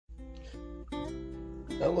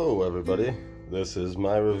Hello everybody, this is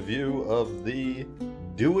my review of the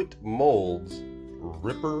Do It Molds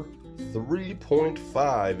Ripper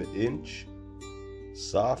 3.5 inch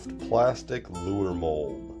soft plastic lure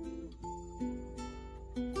mold.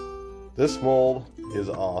 This mold is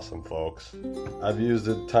awesome, folks. I've used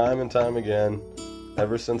it time and time again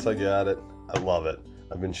ever since I got it. I love it.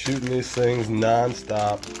 I've been shooting these things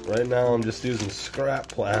non-stop. Right now I'm just using scrap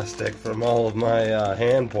plastic from all of my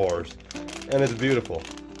hand pours, and it's beautiful.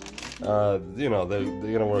 You know, they're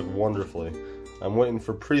gonna work wonderfully. I'm waiting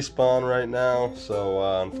for pre-spawn right now,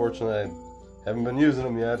 so unfortunately I haven't been using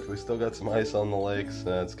them yet. We still got some ice on the lakes.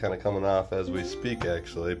 It's kind of coming off as we speak,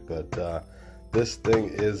 actually, but this thing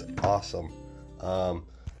is awesome.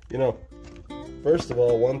 You know, first of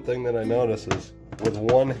all, one thing that I notice is with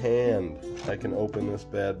one hand I can open this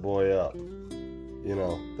bad boy up. You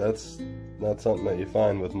know, that's not something that you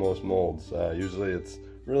find with most molds. Usually it's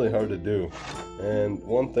really hard to do. And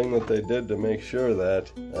one thing that they did to make sure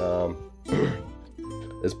that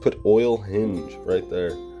is put oil hinge right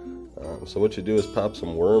there. So what you do is pop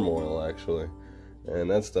some worm oil, actually, and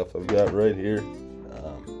that stuff I've got right here.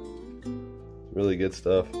 Really good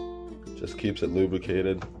stuff. Just keeps it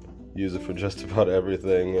lubricated. Use it for just about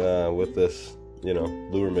everything with this, you know,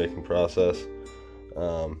 lure making process.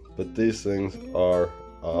 But these things are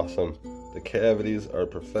awesome. The cavities are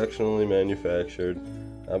professionally manufactured.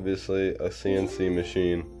 Obviously a CNC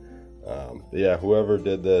machine. Yeah, whoever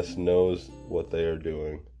did this knows what they are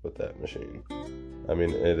doing with that machine. I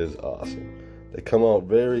mean, it is awesome. They come out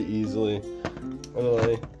very easily.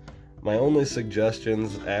 Anyway, my only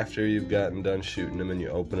suggestions after you've gotten done shooting them and you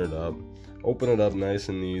open it up nice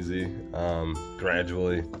and easy,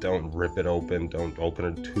 gradually. Don't rip it open, don't open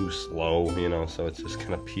it too slow, you know, so it's just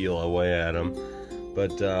gonna peel away at them.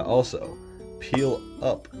 But also, peel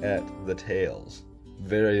up at the tails.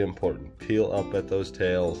 Very important. Peel up at those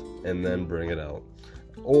tails and then bring it out.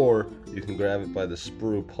 Or you can grab it by the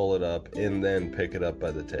sprue, pull it up, and then pick it up by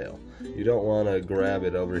the tail. You don't want to grab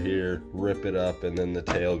it over here, rip it up, and then the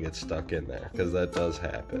tail gets stuck in there, because that does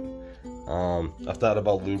happen. I've thought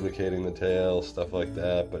about lubricating the tail, stuff like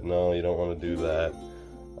that, but no, you don't want to do that.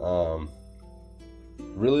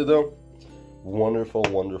 Really though, wonderful,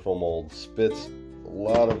 wonderful mold. Spits a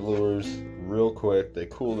lot of lures real quick. They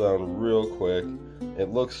cool down real quick. It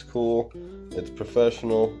looks cool. It's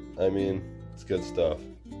professional. I mean, it's good stuff.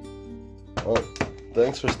 Well,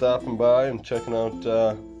 thanks for stopping by and checking out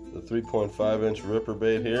the 3.5 inch ripper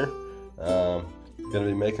bait here. Gonna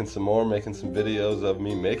be making some videos of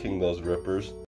me making those rippers.